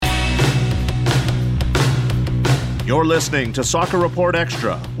You're listening to Soccer Report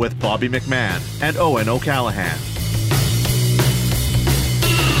Extra with Bobby McMahon and Owen O'Callaghan.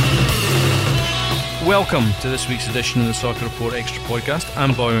 Welcome to this week's edition of the Soccer Report Extra podcast.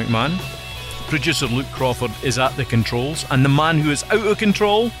 I'm Bobby McMahon. Producer Luke Crawford is at the controls, and the man who is out of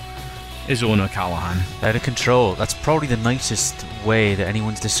control is Owen O'Callaghan. Out of control. That's probably the nicest way that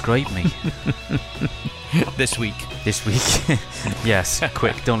anyone's described me. This week. Yes,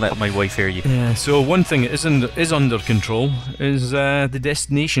 quick, don't let my wife hear you. Yeah, so one thing that is under control is the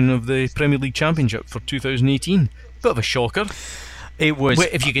destination of the Premier League Championship for 2018. Bit of a shocker. It was...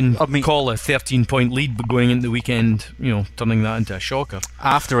 If you can call a 13-point lead going into the weekend, turning that into a shocker.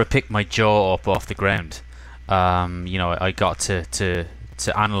 After I picked my jaw up off the ground, I got to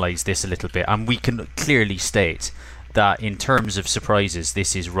analyse this a little bit, and we can clearly state that in terms of surprises,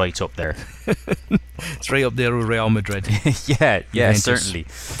 this is right up there. It's right up there with Real Madrid. yeah, Juventus, certainly.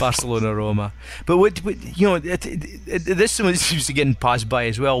 Barcelona, Roma. But this one seems to be getting passed by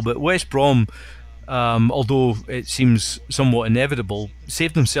as well. But West Brom, although it seems somewhat inevitable,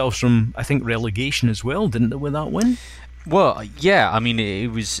 saved themselves from, I think, relegation as well, didn't they, with that win? Well, yeah. I mean, it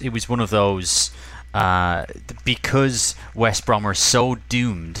was one of those because West Brom are so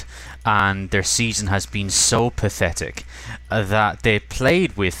doomed and their season has been so pathetic that they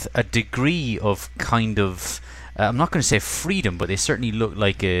played with a degree of kind of I'm not going to say freedom, but they certainly looked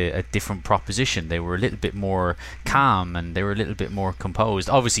like a different proposition. They were a little bit more calm and they were a little bit more composed.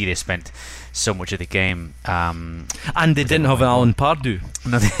 Obviously, they spent so much of the game. And they didn't have Alan Pardew.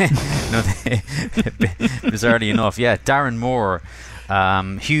 No, bizarrely enough, yeah. Darren Moore,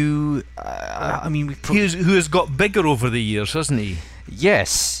 who has got bigger over the years, hasn't he?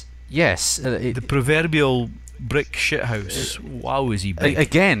 Yes. The proverbial brick shithouse. Wow, is he big?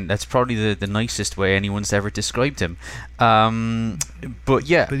 Again, that's probably the nicest way anyone's ever described him. But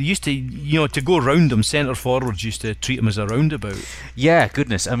yeah. But they used to, to go round him, centre forwards used to treat him as a roundabout. Yeah,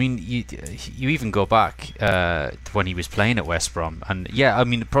 goodness. I mean, you even go back when he was playing at West Brom, and yeah, I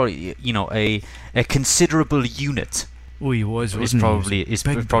mean, probably a considerable unit. Oh, he was. Is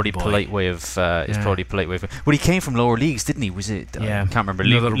probably polite way of. Probably polite way of. Well, he came from lower leagues, didn't he? Was it? Yeah. I can't remember.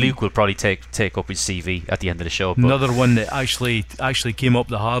 Luke will probably take up his CV at the end of the show. But another one that actually came up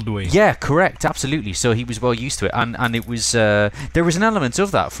the hard way. Yeah, correct, absolutely. So he was well used to it, and it was there was an element of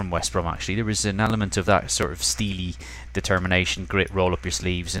that from West Brom. Actually, there was an element of that sort of steely determination, grit, roll up your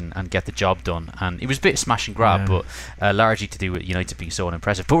sleeves and get the job done. And it was a bit smash and grab, but largely to do with United being so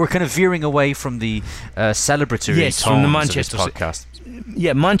unimpressive. But we're kind of veering away from the celebratory tones from the Manchester of this podcast.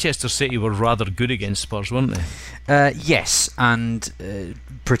 Yeah, Manchester City were rather good against Spurs, weren't they? Yes, and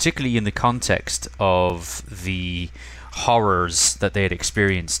particularly in the context of the horrors that they had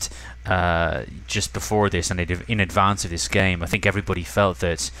experienced just before this and in advance of this game. I think everybody felt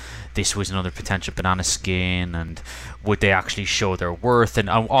that this was another potential banana skin, and would they actually show their worth? And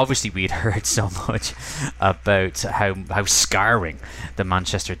obviously we had heard so much about how scarring the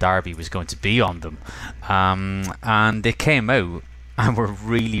Manchester derby was going to be on them, and they came out and were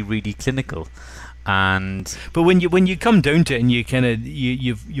really, really clinical. But when you come down to it and you kind of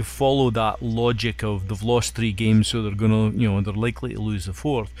you follow that logic of they've lost 3 games, so they're gonna they're likely to lose the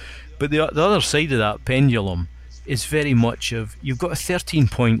 4th. But the other side of that pendulum is very much of you've got a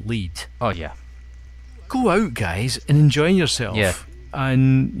 13-point lead. Oh yeah. Go out, guys, and enjoy yourself. Yeah.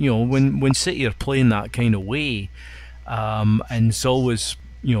 And when City are playing that kind of way, and it's always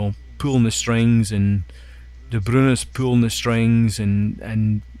pulling the strings, and De Bruyne's pulling the strings,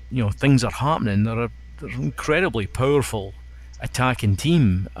 and things are happening. They're an incredibly powerful attacking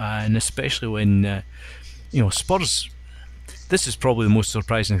team, and especially when Spurs. This is probably the most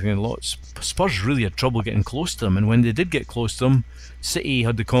surprising thing in a lot. Spurs really had trouble getting close to them, and when they did get close to them, City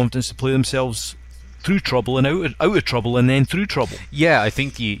had the confidence to play themselves through trouble and out of trouble and then through trouble. Yeah, I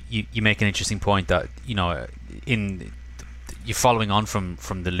think you make an interesting point that you're following on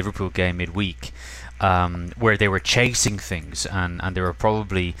from the Liverpool game midweek. Where they were chasing things and they were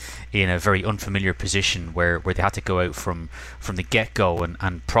probably in a very unfamiliar position where they had to go out from the get-go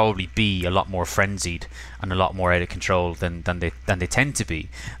and probably be a lot more frenzied and a lot more out of control than they tend to be.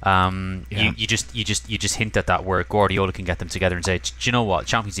 You just hint at that where Guardiola can get them together and say, do you know what,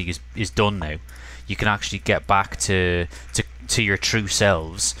 Champions League is done now. You can actually get back to your true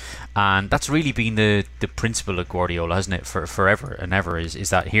selves. And that's really been the principle of Guardiola, hasn't it, for forever and ever, is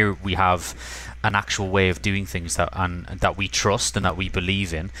that here we have an actual way of doing things that we trust and that we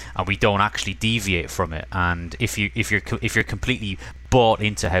believe in, and we don't actually deviate from it. And if you're completely bought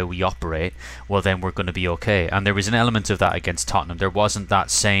into how we operate, well then we're going to be okay. And there was an element of that against Tottenham. There wasn't that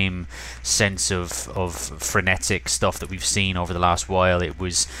same sense of frenetic stuff that we've seen over the last while. It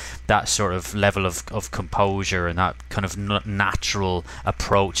was that sort of level of composure and that kind of natural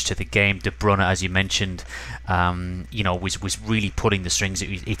approach to the game. De Bruyne, as you mentioned, was really putting the strings.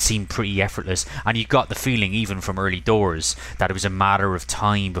 It seemed pretty effortless, and you got the feeling even from early doors that it was a matter of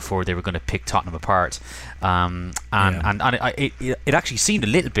time before they were going to pick Tottenham apart. It actually seemed a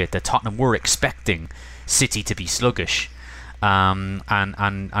little bit that Tottenham were expecting City to be sluggish. And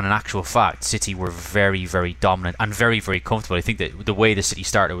in actual fact, City were very, very dominant and very, very comfortable. I think that the way the City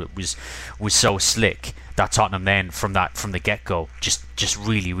started was so slick that Tottenham then from the get-go just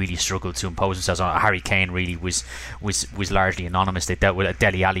really, really struggled to impose themselves on it. Harry Kane really was largely anonymous. They dealt with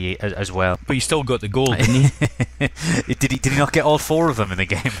Dele Alli as well. But he still got the goal, didn't he? Did he not get all four of them in the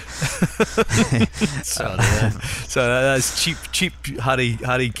game? So that's cheap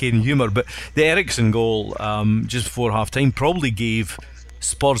Harry Kane humour. But the Eriksen goal just before half-time probably gave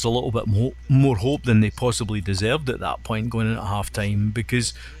Spurs a little bit more hope than they possibly deserved at that point going into half-time,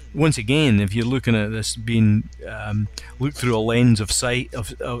 because once again, if you're looking at this being looked through a lens of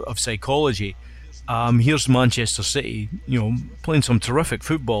psychology, here's Manchester City, playing some terrific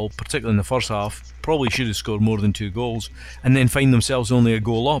football, particularly in the first half. Probably should have scored more than 2 goals, and then find themselves only a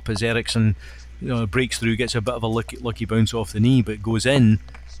goal up as Eriksen breaks through, gets a bit of a lucky bounce off the knee, but goes in,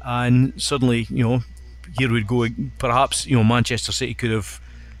 and suddenly, here we'd go. Perhaps Manchester City could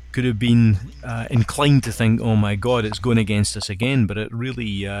have been inclined to think, oh my God, it's going against us again, but it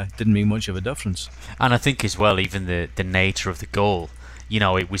really didn't make much of a difference. And I think as well, even the nature of the goal,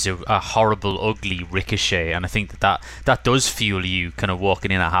 it was a horrible, ugly ricochet, and I think that does fuel you kind of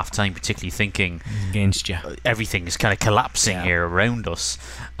walking in at half-time, particularly thinking against you. Everything is kind of collapsing here around us.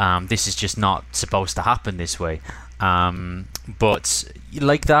 This is just not supposed to happen this way. But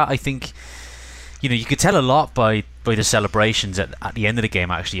like that, I think you could tell a lot by the celebrations at the end of the game,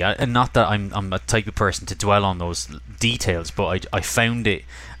 actually. And not that I'm a type of person to dwell on those details, but I found it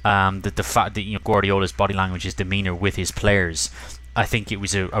that the fact that Guardiola's body language, his demeanour with his players, I think it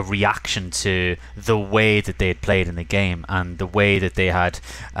was a reaction to the way that they had played in the game and the way that they had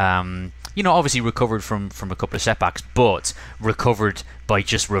obviously recovered from a couple of setbacks, but recovered by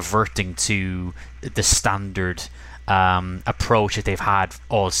just reverting to the standard approach that they've had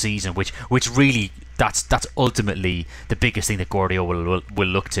all season, which really that's ultimately the biggest thing that Guardiola will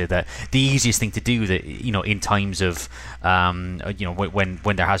look to. That the easiest thing to do, that in times of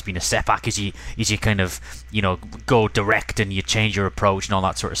when there has been a setback, is you kind of go direct and you change your approach and all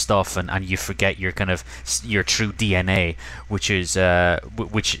that sort of stuff, and you forget your true DNA, which is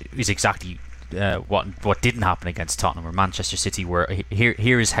exactly what didn't happen against Tottenham or Manchester City, where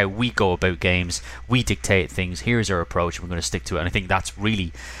here is how we go about games, we dictate things, here's our approach, and we're going to stick to it. And I think that's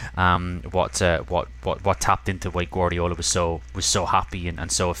really what tapped into why Guardiola was so happy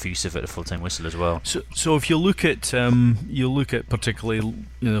and so effusive at the full-time whistle as well. So if you look at particularly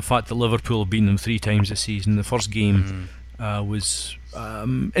the fact that Liverpool have beaten them 3 times this season, the first game was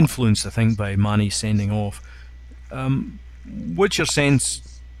influenced, I think, by Mane sending off. What's your sense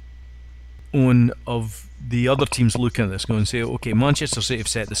of the other teams looking at this, going and say, okay, Manchester City have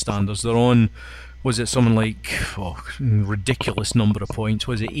set the standards, they're on, was it something like ridiculous number of points,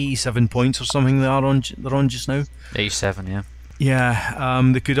 was it 87 points or something they're on just now? 87,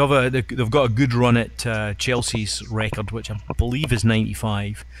 they could have they've got a good run at Chelsea's record, which I believe is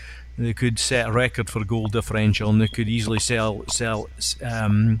 95. They could set a record for goal differential, and they could easily set a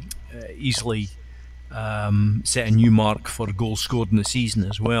new mark for goals scored in the season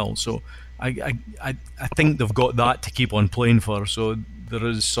as well. So I think they've got that to keep on playing for, so there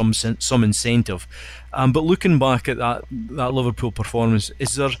is some incentive. But looking back at that Liverpool performance,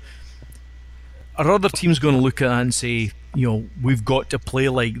 are other teams going to look at that and say, we've got to play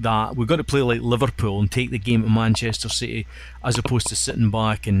like that, we've got to play like Liverpool and take the game to Manchester City, as opposed to sitting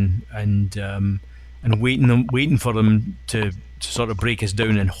back and waiting for them to sort of break us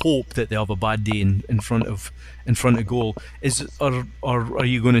down and hope that they have a bad day in front of goal? Or are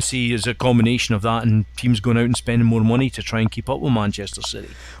you going to see as a combination of that and teams going out and spending more money to try and keep up with Manchester City?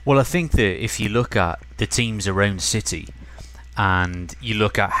 Well, I think that if you look at the teams around City and you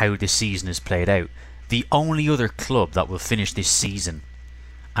look at how this season has played out, the only other club that will finish this season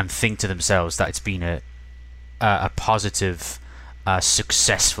and think to themselves that it's been a positive,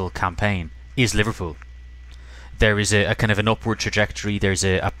 successful campaign is Liverpool. there is a kind of an upward trajectory. There's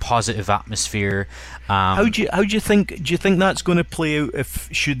a positive atmosphere. How do you think? Do you think that's going to play out if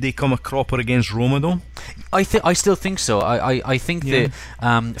should they come a cropper against Roma though? I still think so. I think that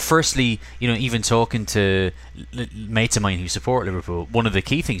firstly, even talking to mates of mine who support Liverpool, one of the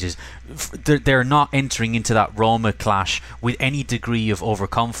key things is they're not entering into that Roma clash with any degree of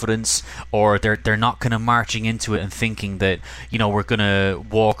overconfidence, or they're not kind of marching into it and thinking that we're going to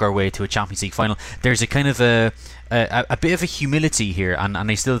walk our way to a Champions League final. There's a kind of a bit of a humility here, and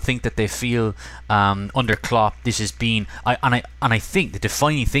I still think that they feel under Klopp this has been. I think the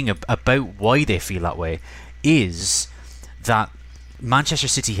defining thing about why they feel that way is that Manchester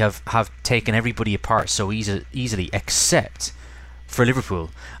City have taken everybody apart so easily, except for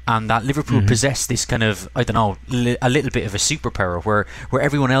Liverpool, and that Liverpool possess this kind of, I don't know, a little bit of a superpower where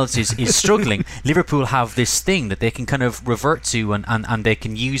everyone else is struggling. Liverpool have this thing that they can kind of revert to, and they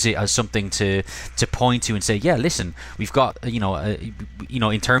can use it as something to point to and say, yeah, listen, we've got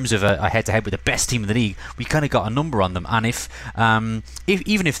in terms of a head-to-head with the best team in the league, we kind of got a number on them, and if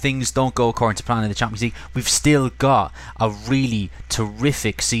even if things don't go according to plan in the Champions League, we've still got a really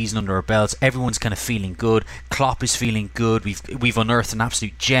terrific season under our belts. Everyone's kind of feeling good. Klopp is feeling good. We've unearthed an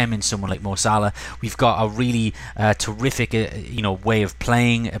absolute gem in someone like Mo Salah. We've got a really terrific way of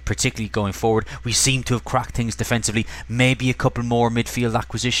playing, particularly going forward. We seem to have cracked things defensively. Maybe a couple more midfield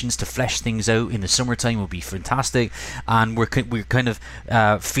acquisitions to flesh things out in the summertime would be fantastic, and we're kind of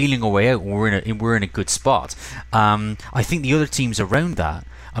feeling our way out. We're in a good spot. I think the other teams around that,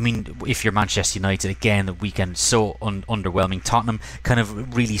 I mean, if you're Manchester United, again, the weekend so underwhelming. Tottenham kind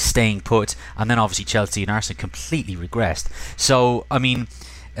of really staying put, and then obviously Chelsea and Arsenal completely regressed. So, I mean,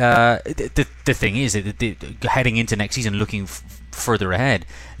 the thing is that heading into next season, looking further ahead,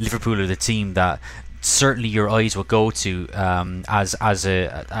 Liverpool are the team that certainly your eyes will go to as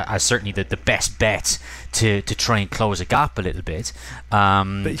certainly the best bet to try and close a gap a little bit.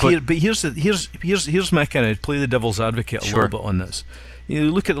 But here's my kind of play the devil's advocate a Sure. little bit on this.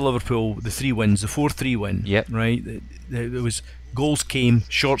 Look at the Liverpool, the 3 wins, the 4-3 win. Yep. Right. There was goals came,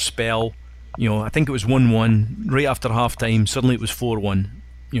 short spell. I think it was 1-1 right after half time. Suddenly it was 4-1.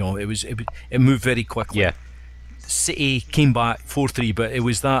 It moved very quickly. Yeah. City came back 4-3, but it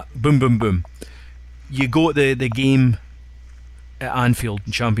was that boom, boom, boom. You go at the game at Anfield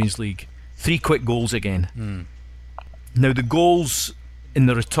in Champions League, 3 quick goals again. Now the goals in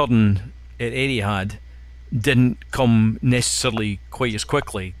the return at Etihad didn't come necessarily quite as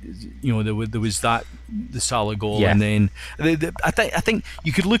quickly. There was the Salah goal, Yeah. and then I think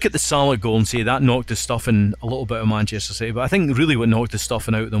you could look at the Salah goal and say that knocked the stuffing a little bit of Manchester City, but I think really what knocked the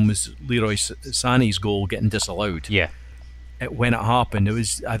stuffing out of them was Leroy Sané's goal getting disallowed. Yeah. When it happened, I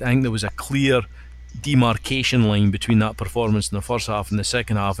think there was a clear demarcation line between that performance in the first half and the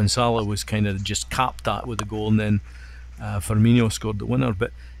second half, and Salah was kind of just capped that with a goal, and then Firmino scored the winner.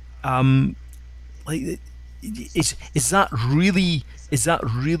 But is that really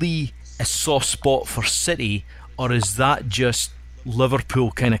a soft spot for City, or is that just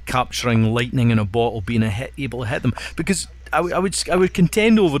Liverpool kind of capturing lightning in a bottle, being able to hit them? Because I would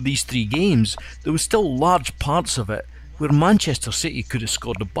contend over these 3 games there was still large parts of it where Manchester City could have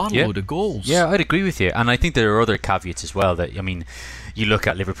scored a barload of goals. Yeah, I'd agree with you, and I think there are other caveats as well. That, I mean, you look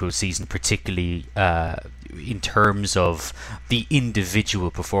at Liverpool's season, particularly in terms of the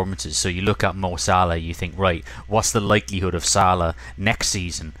individual performances. So you look at Mo Salah, you think, right, what's the likelihood of Salah next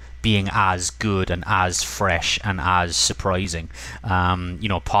season being as good and as fresh and as surprising?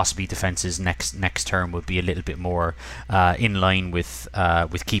 Possibly defences next term would be a little bit more in line with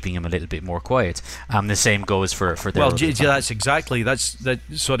keeping him a little bit more quiet. The same goes for their. Well, that's exactly what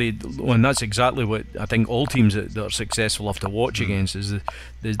I think all teams that are successful have to watch against is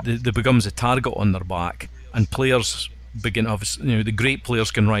there becomes a target on their back, and players begin. Obviously, the great players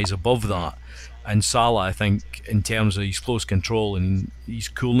can rise above that. And Salah, I think, in terms of his close control and his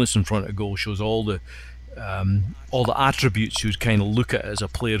coolness in front of goal, shows all the attributes you kind of look at as a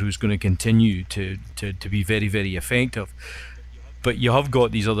player who's going to continue to be very, very effective. But you have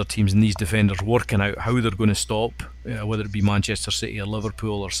got these other teams and these defenders working out how they're going to stop, whether it be Manchester City or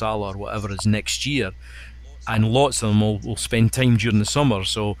Liverpool or Salah or whatever is next year. And lots of them will spend time during the summer,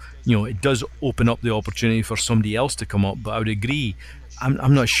 so it does open up the opportunity for somebody else to come up. But I would agree,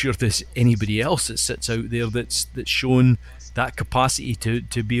 I'm not sure there's anybody else that sits out there that's shown that capacity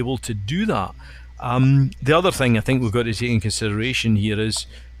to be able to do that. The other thing I think we've got to take in consideration here is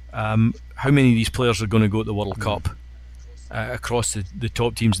how many of these players are going to go to the World Cup across the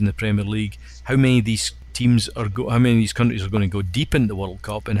top teams in the Premier League. How many of these countries are going to go deep into the World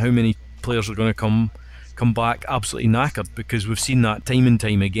Cup, and how many players are going to come back absolutely knackered, because we've seen that time and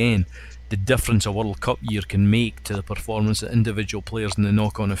time again. the difference a World Cup year can make to the performance of individual players and the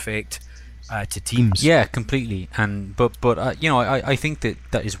knock-on effect to teams. Yeah, completely. And but I think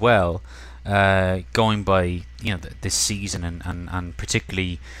that as well. Going by this season and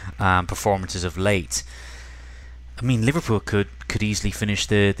particularly performances of late, I mean, Liverpool could easily finish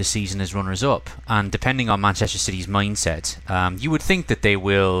the season as runners-up, and depending on Manchester City's mindset, you would think that they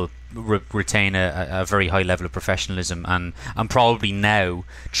will retain a very high level of professionalism and probably now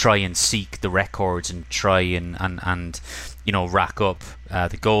try and seek the records and try and rack up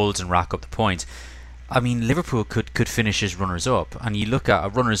the goals and rack up the points. I mean, Liverpool could finish as runners-up, and you look at a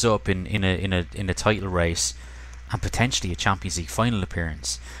runners-up in a title race and potentially a Champions League final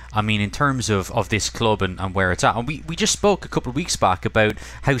appearance. I mean, in terms of this club and where it's at, and we just spoke a couple of weeks back about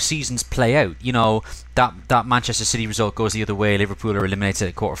how seasons play out. That Manchester City result goes the other way, Liverpool are eliminated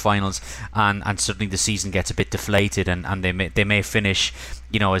at quarterfinals, and suddenly the season gets a bit deflated, and they may finish,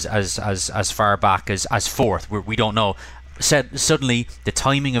 as far back as fourth, where we don't know. Suddenly the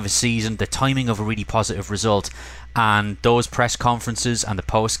timing of a season, the timing of a really positive result, and those press conferences and the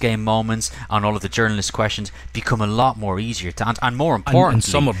post-game moments and all of the journalist questions become a lot more easier to, and more importantly, and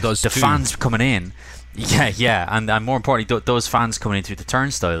Summer does the too. Fans coming in. And more importantly, those fans coming in through the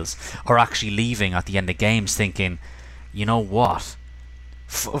turnstiles are actually leaving at the end of games thinking, you know what,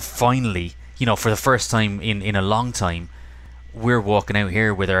 finally, for the first time in a long time, we're walking out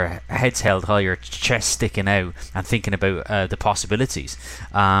here with our heads held high, our chest sticking out, and thinking about the possibilities,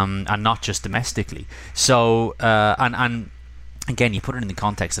 and not just domestically. So, and again, you put it in the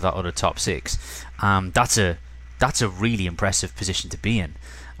context of that other top six. That's a really impressive position to be in,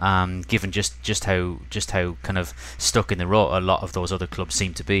 given just how kind of stuck in the rut a lot of those other clubs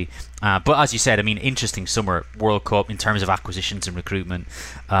seem to be. But as you said, I mean, interesting summer World Cup in terms of acquisitions and recruitment,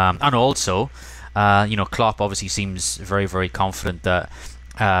 and also. Klopp obviously seems very, very confident that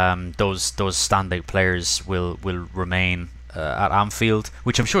those standout players will remain at Anfield,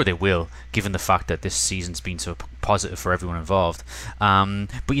 which I'm sure they will, given the fact that this season's been so positive for everyone involved. But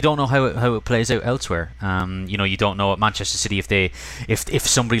you don't know how it plays out elsewhere. You don't know at Manchester City if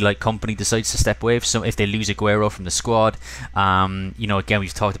somebody like Kompany decides to step away, if they lose Aguero from the squad. Again,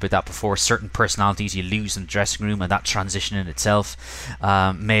 we've talked about that before. Certain personalities you lose in the dressing room, and that transition in itself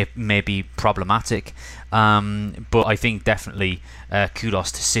may be problematic. But I think definitely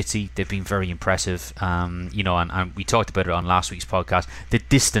kudos to City. They've been very impressive. And we talked about it on last week's podcast. The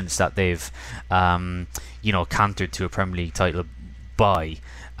distance that they've cantered to a Premier League title by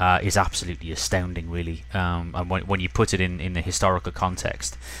is absolutely astounding, really. And when you put it in the historical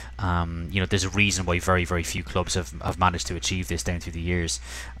context, there's a reason why very, very few clubs have managed to achieve this down through the years.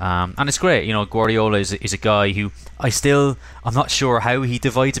 And it's great. Guardiola is a guy who I'm not sure how he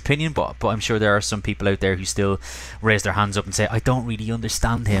divides opinion, but I'm sure there are some people out there who still raise their hands up and say, I don't really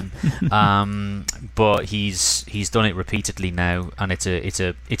understand him. But he's done it repeatedly now, and it's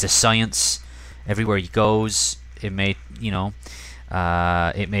a science. Everywhere he goes, it may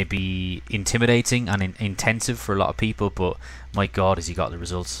be intimidating and intensive for a lot of people, but my God, has he got the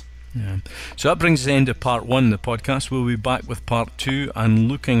results. Yeah. So that brings us to the end of part 1 of the podcast. We'll be back with part 2 and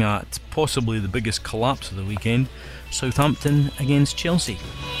looking at possibly the biggest collapse of the weekend, Southampton against Chelsea.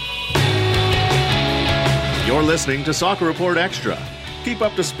 You're listening to Soccer Report Extra. Keep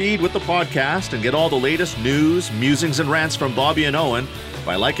up to speed with the podcast and get all the latest news, musings, and rants from Bobby and Owen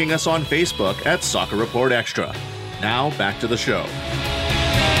by liking us on Facebook at Soccer Report Extra. Now, back to the show.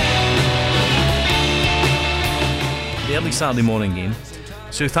 The early Saturday morning game,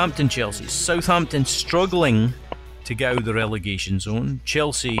 Southampton-Chelsea. Southampton struggling to get out of the relegation zone.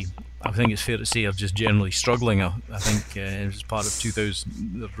 Chelsea, I think it's fair to say, are just generally struggling. I think as part of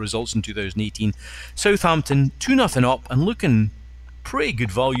the results in 2018. Southampton 2-0 up and looking pretty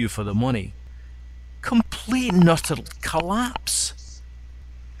good value for the money. Complete and utter collapse.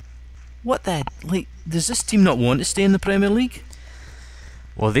 What the... does this team not want to stay in the Premier League?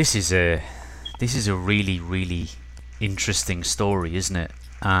 Well, this is a really, really interesting story, isn't it?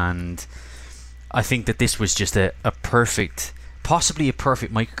 And I think that this was just possibly a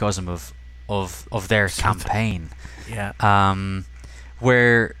perfect microcosm of their campaign. Yeah.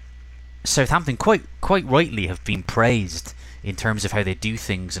 Where Southampton quite rightly have been praised in terms of how they do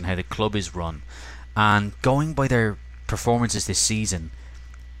things and how the club is run. And going by their performances this season,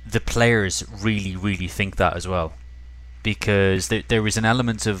 the players really, really think that as well, because there was an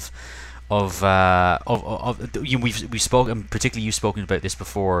element of we've spoken, particularly you've spoken about this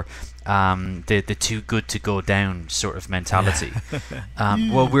before, the too good to go down sort of mentality.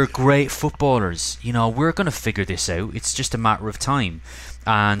 Well, we're great footballers, we're going to figure this out. It's just a matter of time.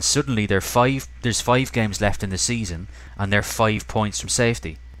 And suddenly there's 5 games left in the season, and they're 5 points from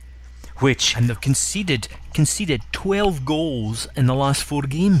safety. and they've conceded 12 goals in the last 4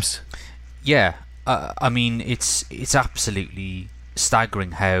 games. Yeah, I mean, it's absolutely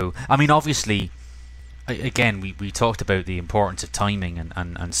staggering how. I mean, obviously, again, we talked about the importance of timing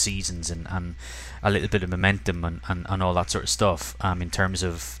and seasons and a little bit of momentum and all that sort of stuff in terms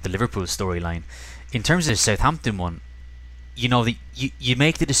of the Liverpool storyline. In terms of the Southampton one, you know, you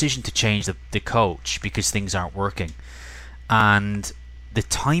make the decision to change the coach because things aren't working, and the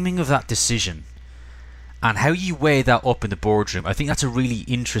timing of that decision and how you weigh that up in the boardroom, I think that's a really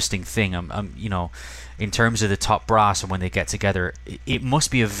interesting thing. You know, in terms of the top brass and when they get together, it must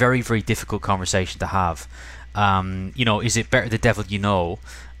be a very, very difficult conversation to have. You know, is it better the devil you know,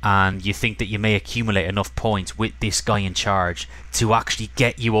 and you think that you may accumulate enough points with this guy in charge to actually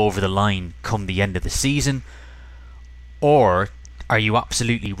get you over the line come the end of the season? Or are you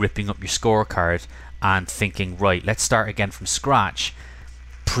absolutely ripping up your scorecard and thinking, right, let's start again from scratch,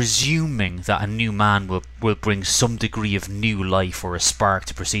 presuming that a new man will bring some degree of new life or a spark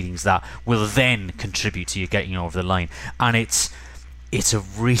to proceedings that will then contribute to you getting over the line? And it's a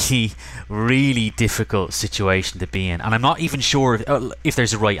really, really difficult situation to be in, and I'm not even sure if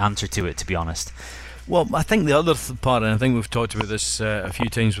there's a right answer to it, to be honest. Well, I think the other part, and I think we've talked about this a few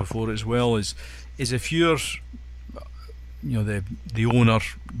times before as well, is if you're, you know, the owner,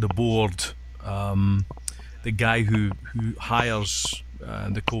 the board, the guy who hires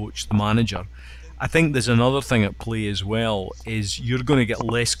the coach, the manager, I think there's another thing at play as well, is you're going to get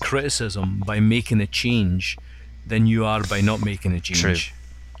less criticism by making a change than you are by not making a change.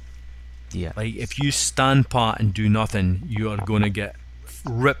 True. Yeah. Like, if you stand pat and do nothing, you are going to get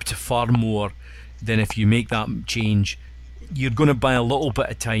ripped far more than if you make that change. You're going to buy a little bit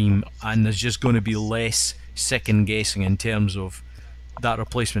of time, and there's just going to be less second guessing in terms of that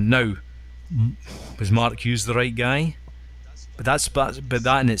replacement. Now, was Mark Hughes the right guy? But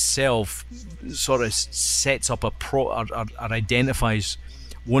that in itself sort of sets up or identifies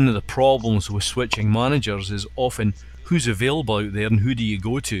one of the problems with switching managers, is often who's available out there and who do you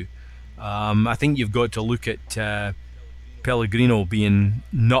go to. I think you've got to look at Pellegrino being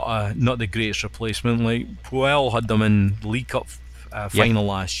not the greatest replacement. Like, Puel had them in the League Cup final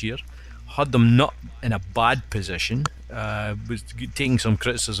last year, had them not in a bad position, was taking some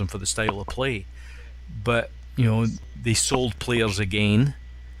criticism for the style of play, but you know, they sold players again.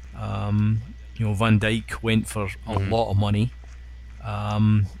 You know, Van Dijk went for a lot of money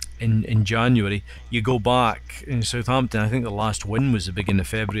in January. You go back in Southampton, I think the last win was the beginning of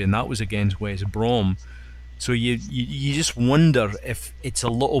February, and that was against West Brom. So you just wonder if it's a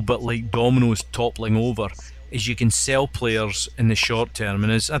little bit like dominoes toppling over, as you can sell players in the short term.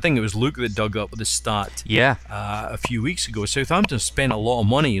 And I think it was Luke that dug up the stat a few weeks ago. Southampton spent a lot of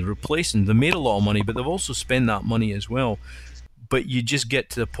money replacing. They made a lot of money, but they've also spent that money as well. But you just get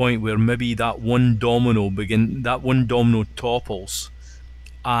to the point where maybe that one domino topples,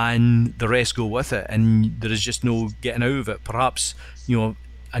 and the rest go with it, and there is just no getting out of it. Perhaps, you know,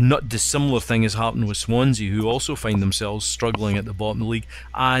 a not dissimilar thing has happened with Swansea, who also find themselves struggling at the bottom of the league.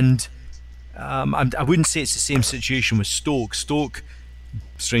 And I wouldn't say it's the same situation with Stoke. Stoke,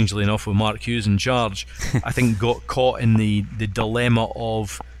 strangely enough, with Mark Hughes in charge, I think got caught in the dilemma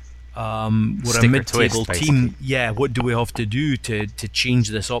of we're a mid-table team. Yeah, what do we have to do to change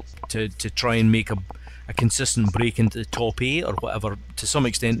this up to try and make a consistent break into the top 8 or whatever? To some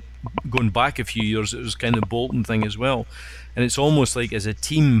extent, going back a few years, it was kind of Bolton thing as well. And it's almost like as a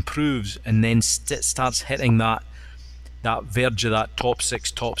team improves and then starts hitting that verge of that top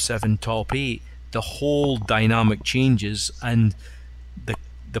 6, top 7, top 8, the whole dynamic changes, and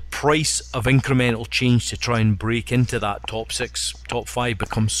the price of incremental change to try and break into that top 6, top 5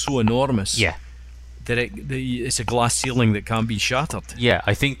 becomes so enormous that it's a glass ceiling that can't be shattered. Yeah,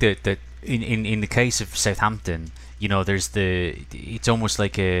 I think that in the case of Southampton, you know, it's almost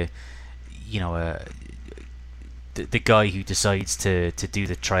like the guy who decides to do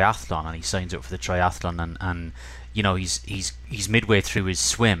the triathlon, and he signs up for the triathlon, and you know, he's midway through his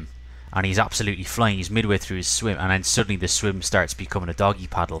swim, and he's absolutely flying. He's midway through his swim, and then suddenly the swim starts becoming a doggy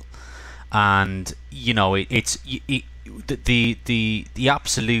paddle, and you know, the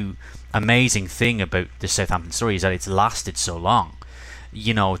absolute amazing thing about the Southampton story is that it's lasted so long.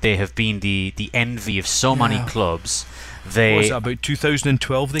 You know, they have been the envy of so many clubs. Was it about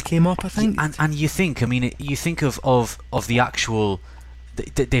 2012 they came up, I think? And you think, I mean, you think of the actual,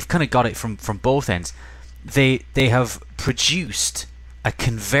 they've kind of got it from both ends. They have produced a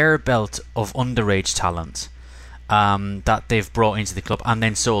conveyor belt of underage talent, that they've brought into the club and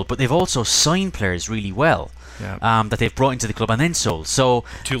then sold, but they've also signed players really well. Yeah. That they've brought into the club and then sold. So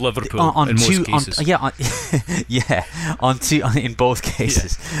to Liverpool in most cases. In both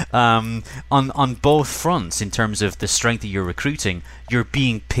cases. Yeah. On both fronts, in terms of the strength of your recruiting, you're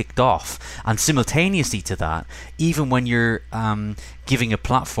being picked off, and simultaneously to that, even when you're giving a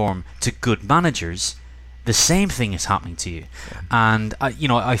platform to good managers, the same thing is happening to you. Yeah. And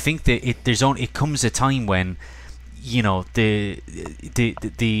I think that it comes a time when the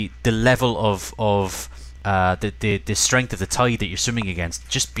level of the strength of the tide that you're swimming against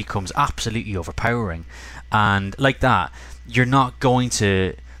just becomes absolutely overpowering, and like that, you're not going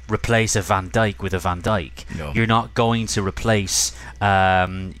to replace a Van Dijk with a Van Dijk. No. You're not going to replace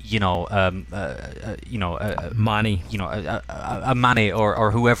Mane, a Mane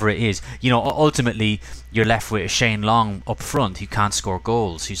or whoever it is. Ultimately you're left with a Shane Long up front who can't score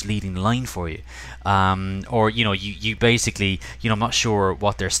goals, who's leading the line for you. Or you basically, I'm not sure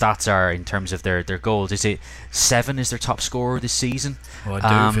what their stats are in terms of their goals. Is it 7 is their top scorer this season? I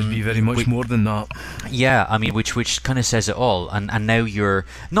doubt it'd be very much more than that. Yeah, I mean, which kind of says it all. And now you're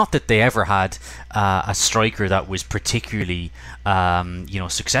not that they ever had a striker that was particularly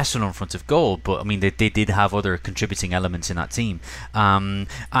successful in front of goal, but I mean they did have other contributing elements in that team. And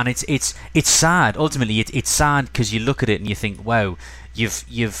it's sad. Ultimately, it's sad because you look at it and you think, wow, you've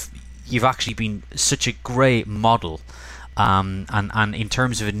actually been such a great model, and in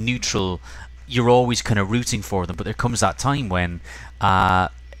terms of a neutral, you're always kind of rooting for them. But there comes that time when,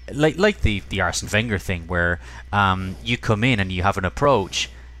 like the Arsene Wenger thing, where you come in and you have an approach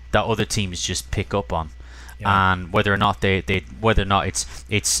that other teams just pick up on. Yeah. And whether or not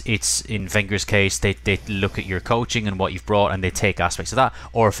it's in Wenger's case, they look at your coaching and what you've brought and they take aspects of that,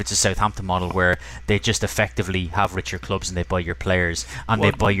 or if it's a Southampton model where they just effectively have richer clubs and they buy your players and they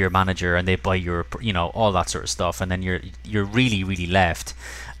buy your manager and they buy your all that sort of stuff, and then you're really, really left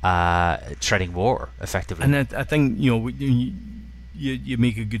treading water effectively. And I think you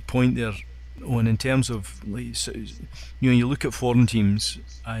make a good point there, Owen, in terms of you look at foreign teams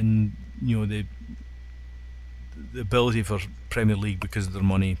and the ability for Premier League, because of their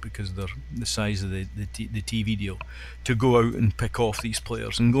money, because of the size of the TV deal, to go out and pick off these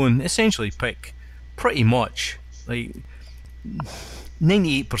players and go and essentially pick pretty much like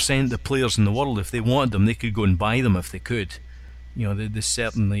 98% of the players in the world. If they wanted them, they could go and buy them if they could. There's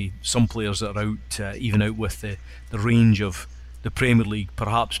certainly some players that are out, even out with the range of the Premier League,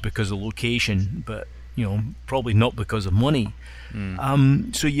 perhaps because of location, but probably not because of money.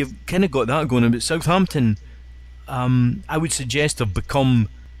 So you've kind of got that going on. But Southampton, I would suggest, have become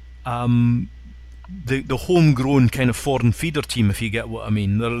the homegrown kind of foreign feeder team, if you get what I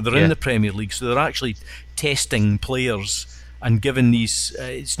mean. They're in the Premier League, so they're actually testing players and giving these.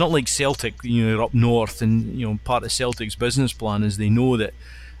 It's not like Celtic, they're up north, and part of Celtic's business plan is they know that,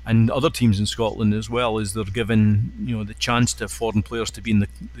 and other teams in Scotland as well, is they're given the chance to foreign players to be in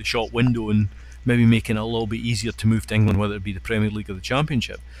the shop window and maybe making it a little bit easier to move to England, whether it be the Premier League or the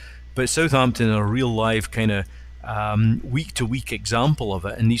Championship. But Southampton are a real live kind of week-to-week example of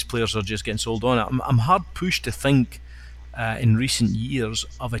it, and these players are just getting sold on. I'm hard pushed to think in recent years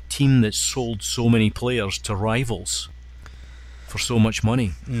of a team that's sold so many players to rivals for so much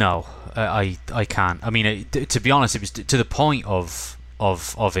money. No, I can't. I mean, to be honest, it was to the point of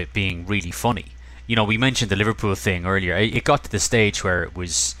it being really funny. We mentioned the Liverpool thing earlier. It got to the stage where it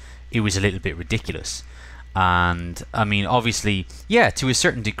was a little bit ridiculous. And I mean, obviously, to a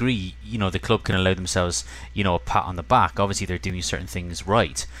certain degree, the club can allow themselves, a pat on the back. Obviously, they're doing certain things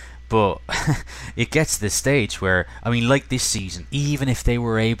right, but it gets to the stage where, I mean, like this season, even if they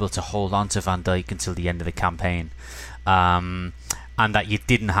were able to hold on to Van Dijk until the end of the campaign, and that you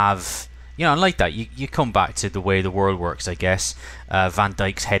didn't have, and like that, you come back to the way the world works, I guess. Van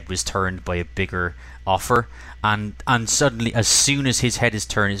Dijk's head was turned by a bigger offer, and suddenly, as soon as his head is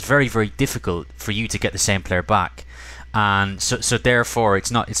turned, it's very, very difficult for you to get the same player back. And so therefore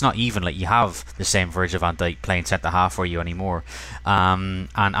it's not even like you have the same Virgil van Dijk playing centre half for you anymore, and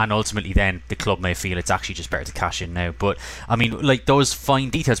ultimately then the club may feel it's actually just better to cash in now. But I mean, like those fine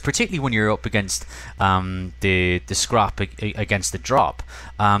details, particularly when you're up against the scrap against the drop,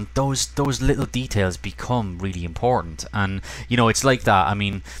 those little details become really important. And it's like that. I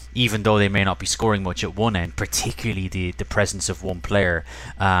mean, even though they may not be scoring much at one end, particularly the presence of one player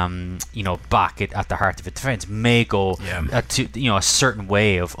back at the heart of a defence may go to a certain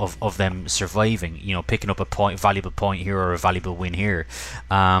way of them surviving, picking up a valuable point here or a valuable win here,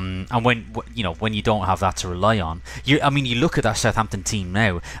 and when you don't have that to rely on, you look at that Southampton team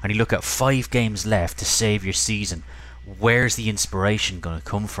now and you look at 5 games left to save your season. Where's the inspiration going to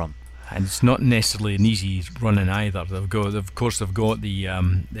come from? and it's not necessarily an easy running either. They've got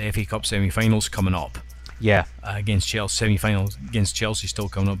the FA Cup semi-finals coming up. Yeah. Against Chelsea, semi-finals against Chelsea still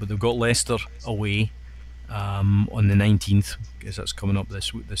coming up, but they've got Leicester away on the 19th, because that's coming up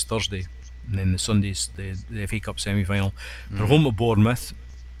this Thursday, and then the Sunday's the FA Cup semi-final. They're home to Bournemouth,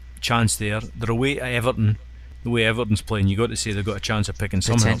 chance there. They're away at Everton. The way Everton's playing, you got to say they've got a chance of picking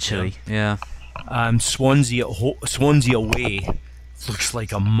something potentially. Yeah. Swansea away looks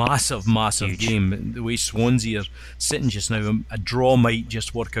like a massive Huge game. The way Swansea are sitting just now, a draw might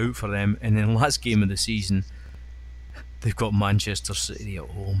just work out for them. And then last game of the season, they've got Manchester City at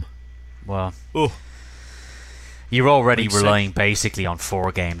home. Well, oh, you're already relying basically on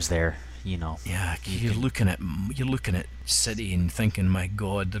 4 games there. You know. Yeah, you're looking at City and thinking, my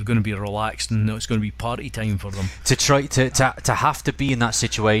God, they're going to be relaxed and it's going to be party time for them. To try to have to be in that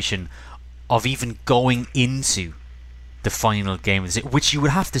situation of even going into the final game, which you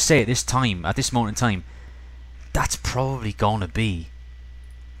would have to say at this moment in time, that's probably going to be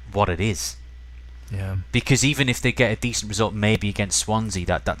what it is. Yeah. Because even if they get a decent result, maybe against Swansea,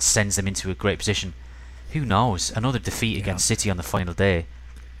 that sends them into a great position. Who knows? Another defeat against City on the final day,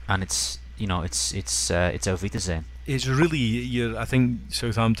 and it's auf Wiedersehen. It's really, I think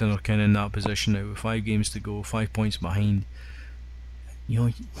Southampton are kind of in that position now with 5 games to go, 5 points behind. You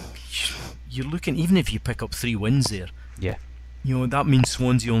know, you're looking, even if you pick up 3 wins there, you know, that means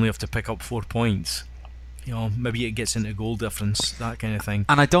Swansea only have to pick up 4 points. You know, maybe it gets into goal difference, that kind of thing.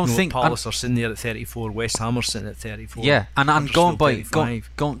 And I don't think Palace are sitting there at 34, West Ham are sitting at 34. Yeah, and going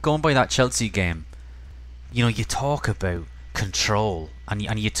by that Chelsea game, you know, you talk about control and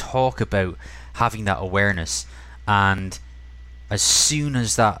you talk about having that awareness, and as soon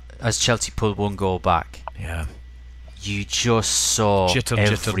as Chelsea pulled 1 goal back, you just saw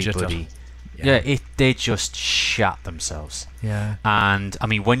everybody. They just shat themselves. Yeah. And I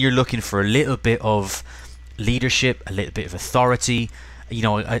mean, when you're looking for a little bit of leadership, a little bit of authority, you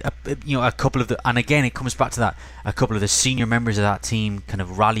know, a couple of the, and again it comes back to that, a couple of the senior members of that team kind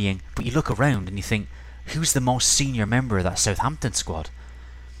of rallying. But you look around and you think, who's the most senior member of that Southampton squad?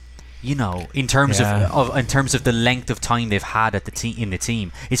 You know, in terms of the length of time they've had at in the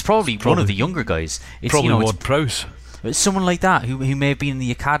team, it's probably one of the younger guys. It's probably Ward-Prowse. Someone like that who may have been in the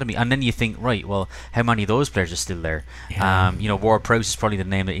academy, and then you think, right, well, how many of those players are still there? You know, Ward-Prowse is probably the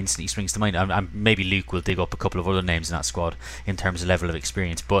name that instantly springs to mind. And maybe Luke will dig up a couple of other names in that squad in terms of level of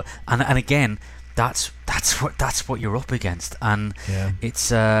experience. But and again, that's what you're up against, and it's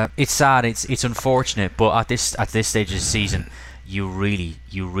sad, it's unfortunate, but at this stage of the season, you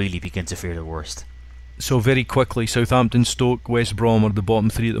really begin to fear the worst. So very quickly, Southampton, Stoke, West Brom are the bottom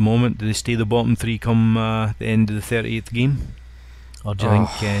 3 at the moment. Do they stay the bottom 3 come the end of the 38th game? Or do you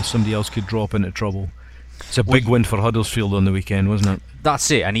think somebody else could drop into trouble? It's a big win for Huddersfield on the weekend, wasn't it? That's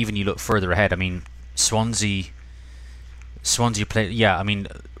it, and even you look further ahead, I mean, Swansea played, I mean,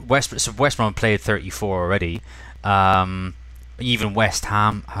 West Brom played 34 already. Even West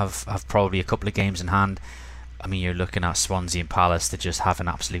Ham have probably a couple of games in hand. I mean, you're looking at Swansea and Palace to just have an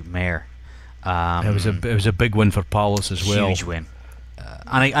absolute mare. It was a big win for Palace as well. Huge win,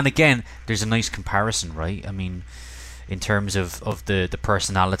 and again, there's a nice comparison, right? I mean, in terms of the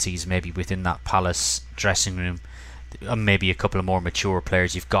personalities maybe within that Palace dressing room, maybe a couple of more mature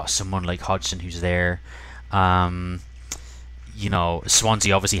players. You've got someone like Hodgson who's there. You know,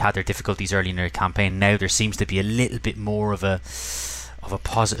 Swansea obviously had their difficulties early in their campaign. Now there seems to be a little bit more of a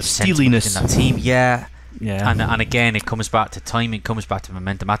positive sentiment in that team. Yeah. And again, it comes back to timing, it comes back to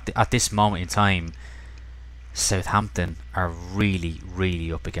momentum. At this moment in time, Southampton are really,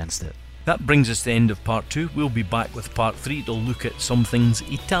 really up against it. That brings us to the end of part 2. We'll be back with part 3 to look at some things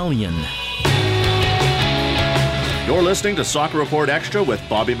Italian. You're listening to Soccer Report Extra with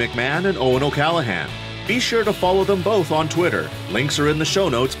Bobby McMahon and Owen O'Callaghan. Be sure to follow them both on Twitter. Links are in the show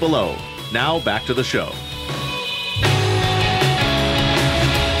notes below. Now back to the show.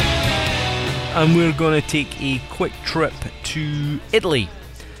 And we're going to take a quick trip to Italy.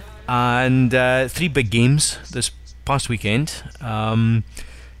 And 3 big games this past weekend.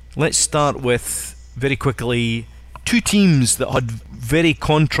 Let's start with, very quickly, 2 teams that had very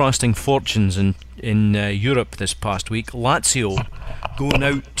contrasting fortunes in Europe this past week. Lazio going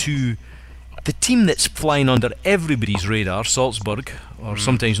out to the team that's flying under everybody's radar, Salzburg, or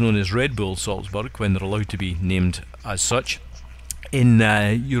sometimes known as Red Bull Salzburg, when they're allowed to be named as such, in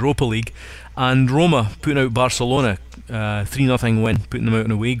Europa League. And Roma putting out Barcelona, 3-0 win, putting them out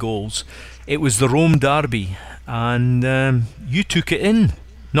in away goals. It was the Rome derby, and you took it in,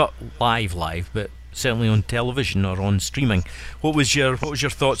 not live, but certainly on television or on streaming. What was your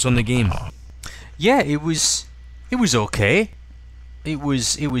thoughts on the game? Yeah, it was okay. it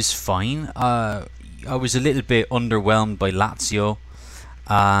was fine. I was a little bit underwhelmed by Lazio,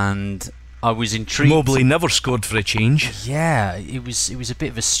 and I was intrigued. Mobley never scored for a change. Yeah, it was a bit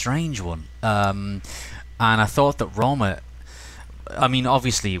of a strange one, and I thought that Roma. I mean,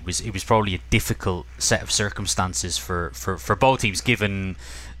 obviously, it was probably a difficult set of circumstances for both teams, given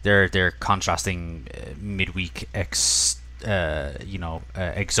their contrasting midweek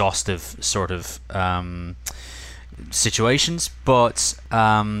exhaustive sort of situations. But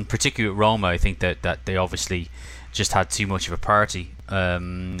particularly at Roma, I think that they obviously just had too much of a party,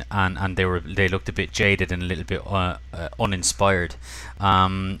 and they looked a bit jaded and a little bit uninspired.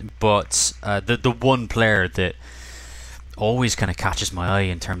 But the one player that always kind of catches my eye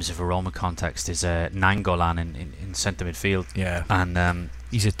in terms of a Roma context is Nangolan in centre midfield. Yeah, and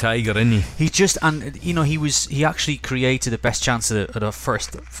he's a tiger, isn't he? He actually created the best chance of the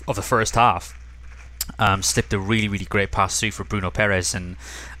first half. Slipped a really, really great pass through for Bruno Perez, and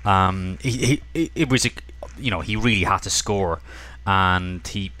he really had to score, and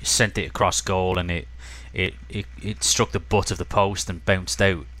he sent it across goal, and it struck the butt of the post and bounced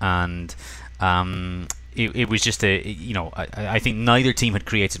out, and it was just I think neither team had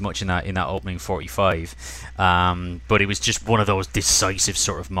created much in that opening 45, but it was just one of those decisive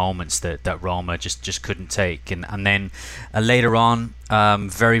sort of moments that Roma just couldn't take, and then later on,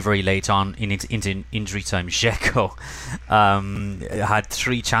 very, very late on into injury time, Dzeko had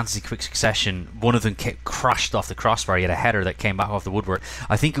 3 chances in quick succession. One of them crashed off the crossbar. He had a header that came back off the woodwork.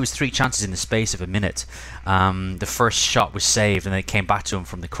 I think it was 3 chances in the space of a minute. The first shot was saved, and then it came back to him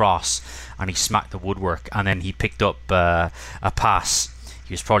from the cross, and he smacked the woodwork, and then he picked up a pass.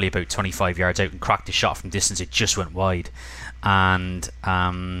 He was probably about 25 yards out and cracked a shot from distance. It just went wide, and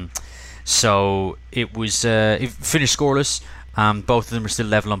so it was. It finished scoreless. Both of them are still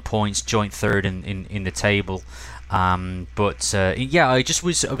level on points, joint third in the table. I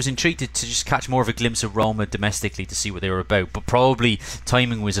was intrigued to just catch more of a glimpse of Roma domestically to see what they were about. But probably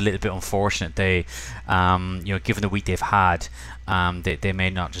timing was a little bit unfortunate. They, given the week they've had, they may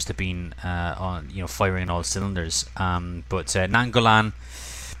not just have been firing on all cylinders. But Nangolan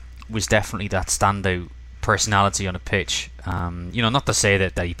was definitely that standout personality on a pitch. Not to say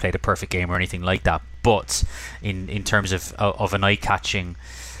that he played a perfect game or anything like that, but in terms of an eye-catching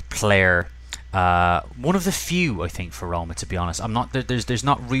player, one of the few, I think, for Roma, to be honest. There's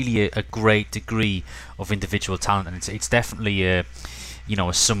not really a great degree of individual talent, and it's definitely a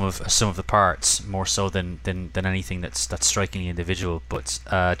sum of the parts, more so than anything that's strikingly individual. But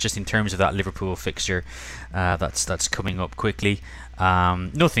just in terms of that Liverpool fixture, that's coming up quickly.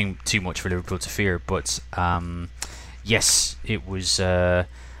 Nothing too much for Liverpool to fear, but yes, it was a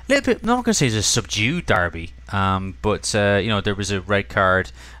little bit. I'm not going to say it's a subdued derby, but there was a red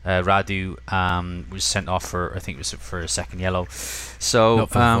card. Radu was sent off for, I think it was for a second yellow. So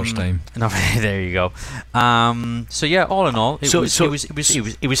not for the first time. No, there you go. So yeah, all in all, it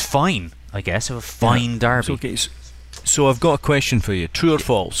was fine. I guess a fine derby. Okay, so I've got a question for you. True or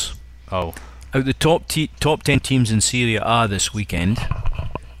false? Oh. Out of the top 10 teams in Serie A this weekend,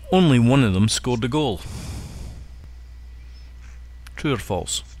 only one of them scored a goal. True or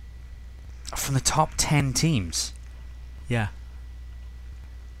false? From the top 10 teams? Yeah.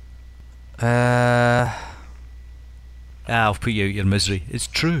 I'll put you out your misery. It's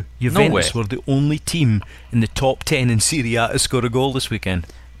true. Juventus were the only team in the top 10 in Serie A to score a goal this weekend.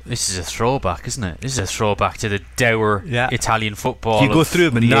 This is a throwback, isn't it? This is a throwback to the dour Italian football. If you go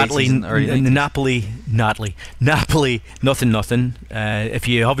through them, Napoli, 0-0. If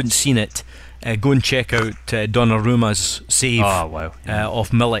you haven't seen it, go and check out Donnarumma's save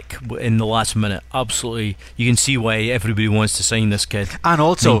off Milik in the last minute. Absolutely, you can see why everybody wants to sign this kid. And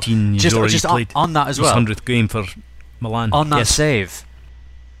also, just on that as well, his 100th game for Milan. On that save,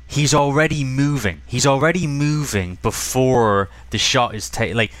 he's already moving. He's already moving before the shot is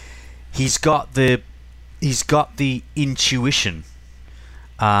taken. Like he's got the intuition.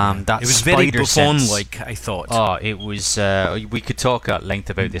 That it was very Buffon-like, I thought. Oh, it was. We could talk at length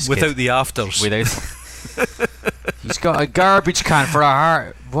about this without kid. the afters. He's got a garbage can for a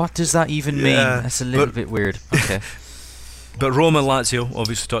heart. What does that even mean? That's a little bit weird. Okay. But Roma, Lazio,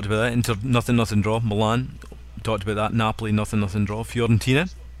 obviously talked about that. Inter 0-0 draw. Milan, talked about that. Napoli 0-0 draw.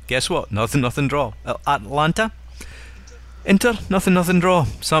 Fiorentina, guess what? 0-0 draw. Atalanta, Inter 0-0 draw.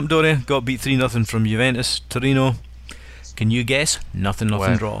 Sampdoria got beat 3-0 from Juventus. Torino, can you guess?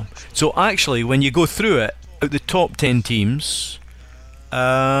 0-0 draw. So actually, when you go through it, out the top 10 teams,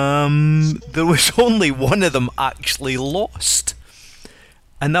 there was only one of them actually lost,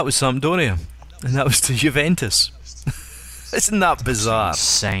 and that was Sampdoria, and that was to Juventus. Isn't that bizarre?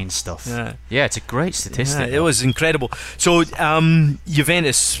 Insane stuff. Yeah, it's a great statistic. Yeah, it was incredible. So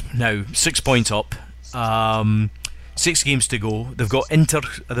Juventus now 6 points up. 6 games to go. They've got Inter.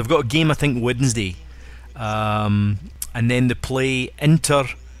 They've got a game, I think, Wednesday, and then they play Inter.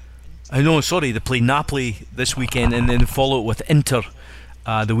 They play Napoli this weekend, and then follow it with Inter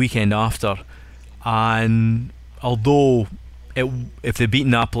the weekend after. And although if they beat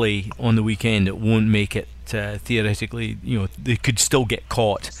Napoli on the weekend, it won't make it theoretically. They could still get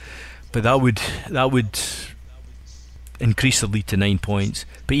caught, but that would increase the lead to 9 points.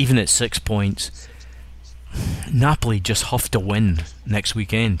 But even at 6 points, Napoli just have to win next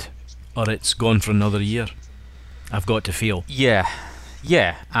weekend, or it's gone for another year. I've got to feel. Yeah,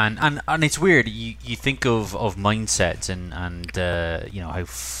 and it's weird. You think of mindsets and how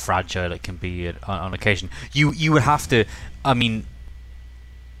fragile it can be on occasion. You would have to. I mean,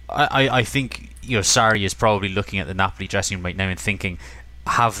 I think Sarri is probably looking at the Napoli dressing room right now and thinking,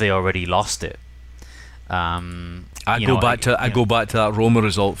 have they already lost it? I go back to that Roma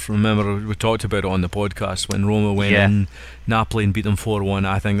result. Remember, we talked about it on the podcast when Roma went in Napoli and beat them 4-1.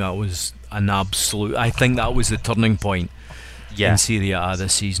 I think that was the turning point in Serie A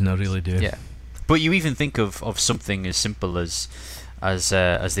this season. I really do. Yeah, but you even think of something as simple as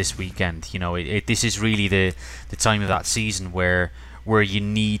this weekend. This is really the time of that season where you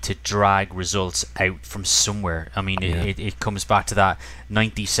need to drag results out from somewhere. I mean, it comes back to that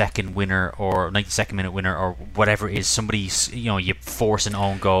 92nd winner or 92nd minute winner or whatever it is. Somebody, you force an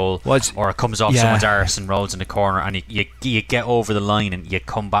own goal, or it comes off someone's arse and rolls in the corner, and you get over the line and you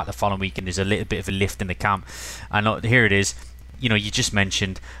come back the following week and there's a little bit of a lift in the camp. And here it is. You just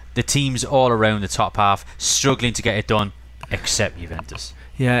mentioned the teams all around the top half struggling to get it done, except Juventus.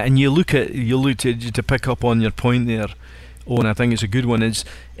 Yeah, and you look to pick up on your point there. And I think it's a good one. Is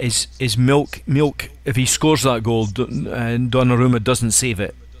Milk? If he scores that goal and Donnarumma doesn't save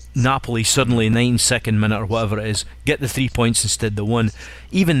it, Napoli suddenly 92nd minute or whatever it is get the 3 points instead of the one.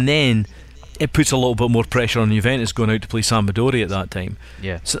 Even then, it puts a little bit more pressure on Juventus going out to play Sampdoria at that time.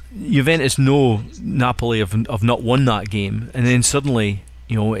 Yeah. So Juventus know Napoli have not won that game, and then suddenly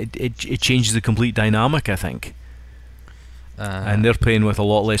it changes the complete dynamic, I think. And they're playing with a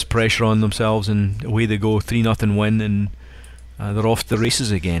lot less pressure on themselves, and away they go, 3-0 win, and they're off the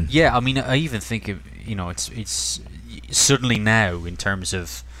races again. Yeah, I mean, I even think it's suddenly now in terms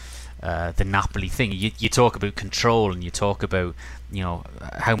of the Napoli thing. You talk about control, and you talk about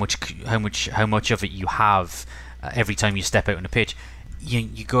how much of it you have every time you step out on the pitch.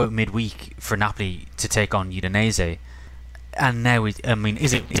 You go out midweek for Napoli to take on Udinese. And now, is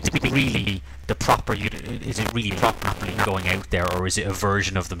it really proper Napoli going out there, or is it a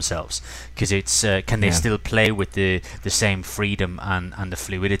version of themselves? Because it's can they still play with the same freedom and the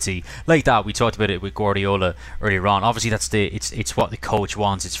fluidity like that? We talked about it with Guardiola earlier on. Obviously, it's what the coach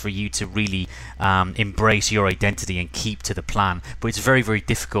wants. It's for you to really embrace your identity and keep to the plan. But it's very, very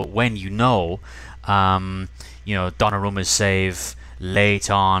difficult when Donnarumma's save late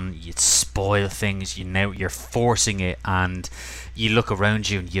on, you'd spoil things. You're forcing it, and you look around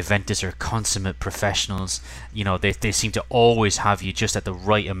you, and Juventus are consummate professionals. They seem to always have you just at the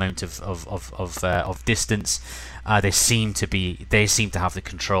right amount of distance. They seem to have the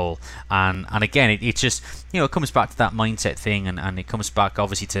control, and again, it just it comes back to that mindset thing, and it comes back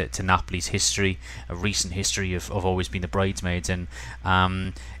obviously to Napoli's history, a recent history of always being the bridesmaids, and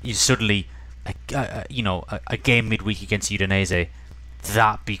you suddenly a game midweek against Udinese,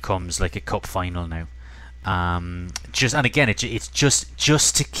 that becomes like a cup final now. It's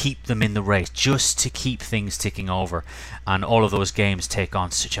just to keep them in the race, just to keep things ticking over, and all of those games take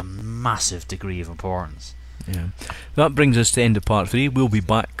on such a massive degree of importance. Yeah, that brings us to the end of part 3. We'll be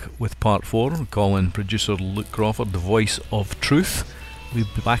back with part 4. We'll call in producer Luke Crawford, the voice of truth. We'll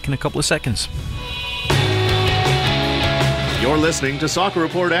be back in a couple of seconds. You're listening to Soccer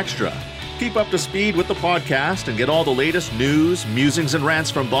Report Extra. Keep up to speed with the podcast and get all the latest news, musings, and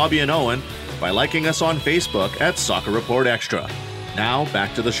rants from Bobby and Owen by liking us on Facebook at Soccer Report Extra. Now,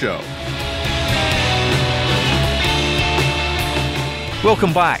 back to the show.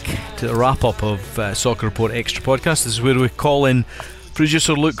 Welcome back to the wrap-up of Soccer Report Extra podcast. This is where we call in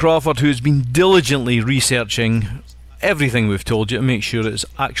producer Luke Crawford, who's been diligently researching everything we've told you to make sure it's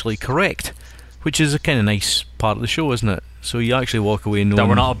actually correct, which is a kind of nice part of the show, isn't it? So you actually walk away knowing that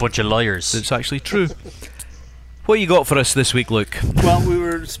we're not a bunch of liars. It's actually true. What you got for us this week, Luke? Well, we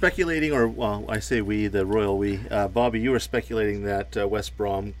were speculating, I say we, the royal we. Bobby, you were speculating that West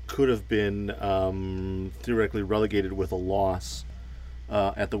Brom could have been theoretically relegated with a loss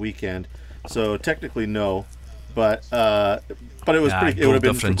at the weekend. So technically, no. But it was pretty. It would have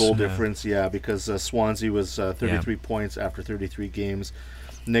been for goal difference, because Swansea was 33 points after 33 games,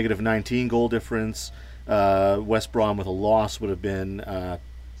 negative 19 goal difference. West Brom with a loss would have been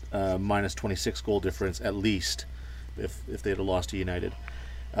minus 26 goal difference at least, if they had lost to United.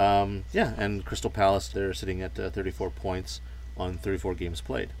 And Crystal Palace, they're sitting at 34 points on 34 games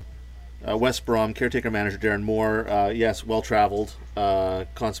played. West Brom caretaker manager Darren Moore, yes, well traveled,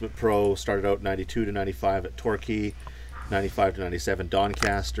 consummate pro. Started out 92 to 95 at Torquay, 95 to 97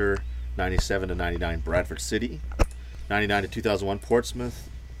 Doncaster, 97 to 99 Bradford City, 99 to 2001 Portsmouth,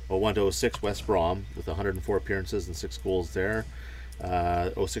 01 to 06 West Brom with 104 appearances and 6 goals there,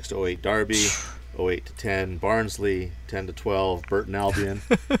 06 to 08 Derby, 08 to 10 Barnsley, 10 to 12 Burton Albion,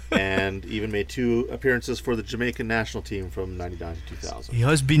 and even made 2 appearances for the Jamaican national team from 99 to 2000. He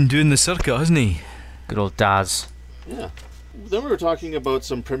has been doing the circuit, hasn't he? Good old Daz. Yeah. Then we were talking about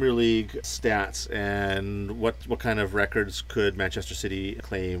some Premier League stats and what kind of records could Manchester City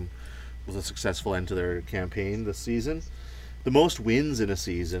claim with a successful end to their campaign this season. The most wins in a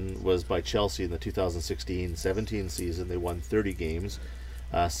season was by Chelsea in the 2016-17 season. They won 30 games.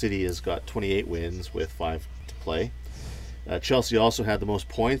 City has got 28 wins with 5 to play. Chelsea also had the most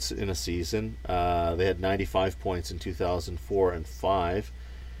points in a season. They had 95 points in 2004 and 5.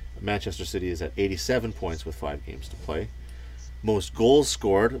 Manchester City is at 87 points with 5 games to play. Most goals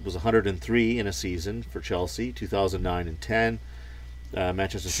scored was 103 in a season for Chelsea, 2009 and 10.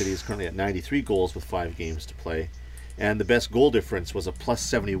 Manchester City is currently at 93 goals with 5 games to play. And the best goal difference was a plus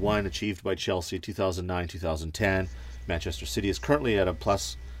 71 achieved by Chelsea 2009-2010. Manchester City is currently at a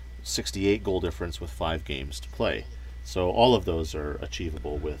plus 68 goal difference with 5 games to play. So all of those are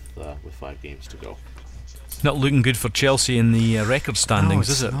achievable with 5 games to go. Not looking good for Chelsea in the record standings,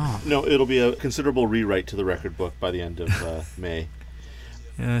 is it? No, it'll be a considerable rewrite to the record book by the end of May.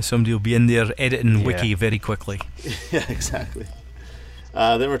 Somebody will be in there editing Wiki very quickly. Yeah, exactly.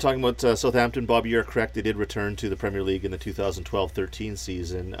 Then we're talking about Southampton. Bobby, you're correct. They did return to the Premier League in the 2012-13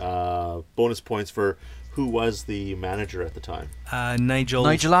 season. Bonus points for who was the manager at the time? Nigel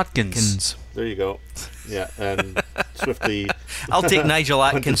Atkins. There you go. Yeah, and swiftly... I'll take Nigel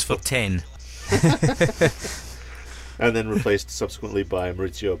Atkins for 10. And then replaced subsequently by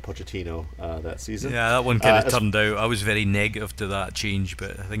Mauricio Pochettino that season. Yeah, that one kind of turned out. I was very negative to that change,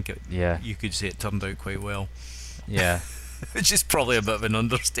 but I think you could say it turned out quite well. Yeah. Which is probably a bit of an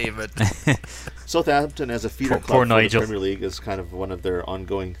understatement. Southampton as a feeder club for the Premier League is kind of one of their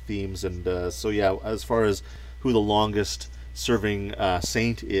ongoing themes. And as far as who the longest serving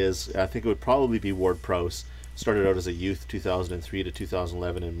Saint is, I think it would probably be Ward Prowse. Started out as a youth 2003 to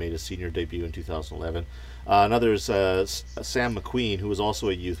 2011 and made a senior debut in 2011. Another is Sam McQueen, who was also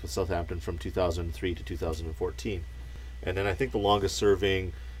a youth with Southampton from 2003 to 2014. And then I think the longest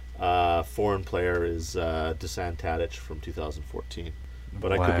serving foreign player is Dusan Tadic from 2014,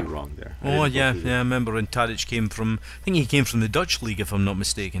 but I could be wrong there. I remember when Tadic came from. I think he came from the Dutch league, if I'm not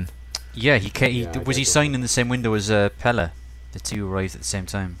mistaken. Yeah, was he signed in the same window as Pelle? The two arrived at the same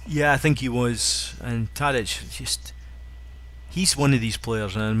time. Yeah, I think he was. And Tadic, he's one of these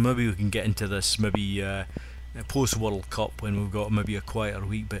players, and maybe we can get into this maybe post World Cup when we've got maybe a quieter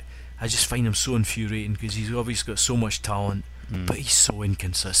week. But I just find him so infuriating because he's obviously got so much talent. But he's so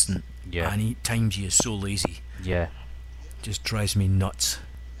inconsistent. Yeah. And at times he is so lazy. Yeah. Just drives me nuts.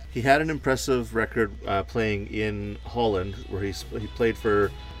 He had an impressive record playing in Holland, where he played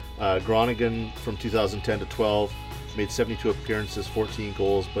for Groningen from 2010 to 12, made 72 appearances, 14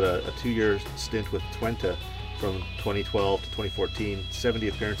 goals, but a 2-year stint with Twente from 2012 to 2014, 70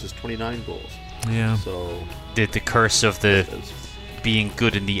 appearances, 29 goals. Yeah. So the curse of the being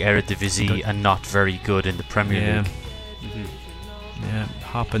good in the Eredivisie and not very good in the Premier League. Mm-hmm. Yeah, it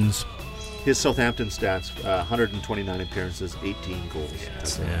happens. His Southampton stats, 129 appearances, 18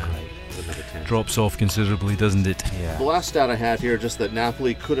 goals. Drops off considerably, doesn't it? Yeah. The last stat I had here, just that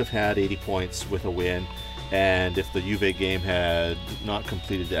Napoli could have had 80 points with a win, and if the Juve game had not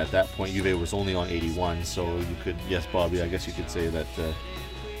completed at that point, Juve was only on 81, so you could, yes, Bobby, I guess you could say that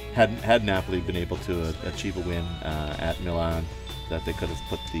had Napoli been able to achieve a win at Milan, that they could have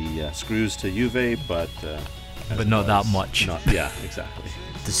put the screws to Juve, but not that much. Yeah, exactly.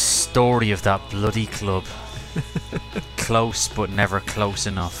 The story of that bloody club. Close, but never close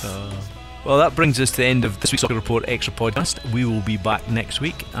enough. Well, that brings us to the end of this week's Soccer Report Extra podcast. We will be back next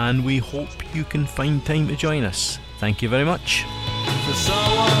week, and we hope you can find time to join us. Thank you very much. For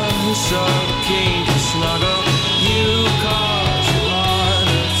someone who's so keen to snuggle, you cause a lot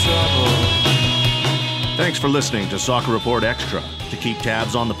of trouble. Thanks for listening to Soccer Report Extra. To keep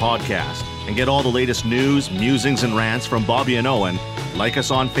tabs on the podcast and get all the latest news, musings, and rants from Bobby and Owen, like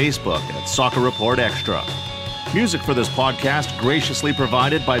us on Facebook at Soccer Report Extra. Music for this podcast graciously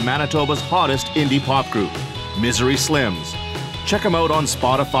provided by Manitoba's hottest indie pop group, Misery Slims. Check them out on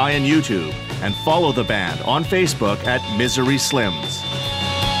Spotify and YouTube, and follow the band on Facebook at Misery Slims.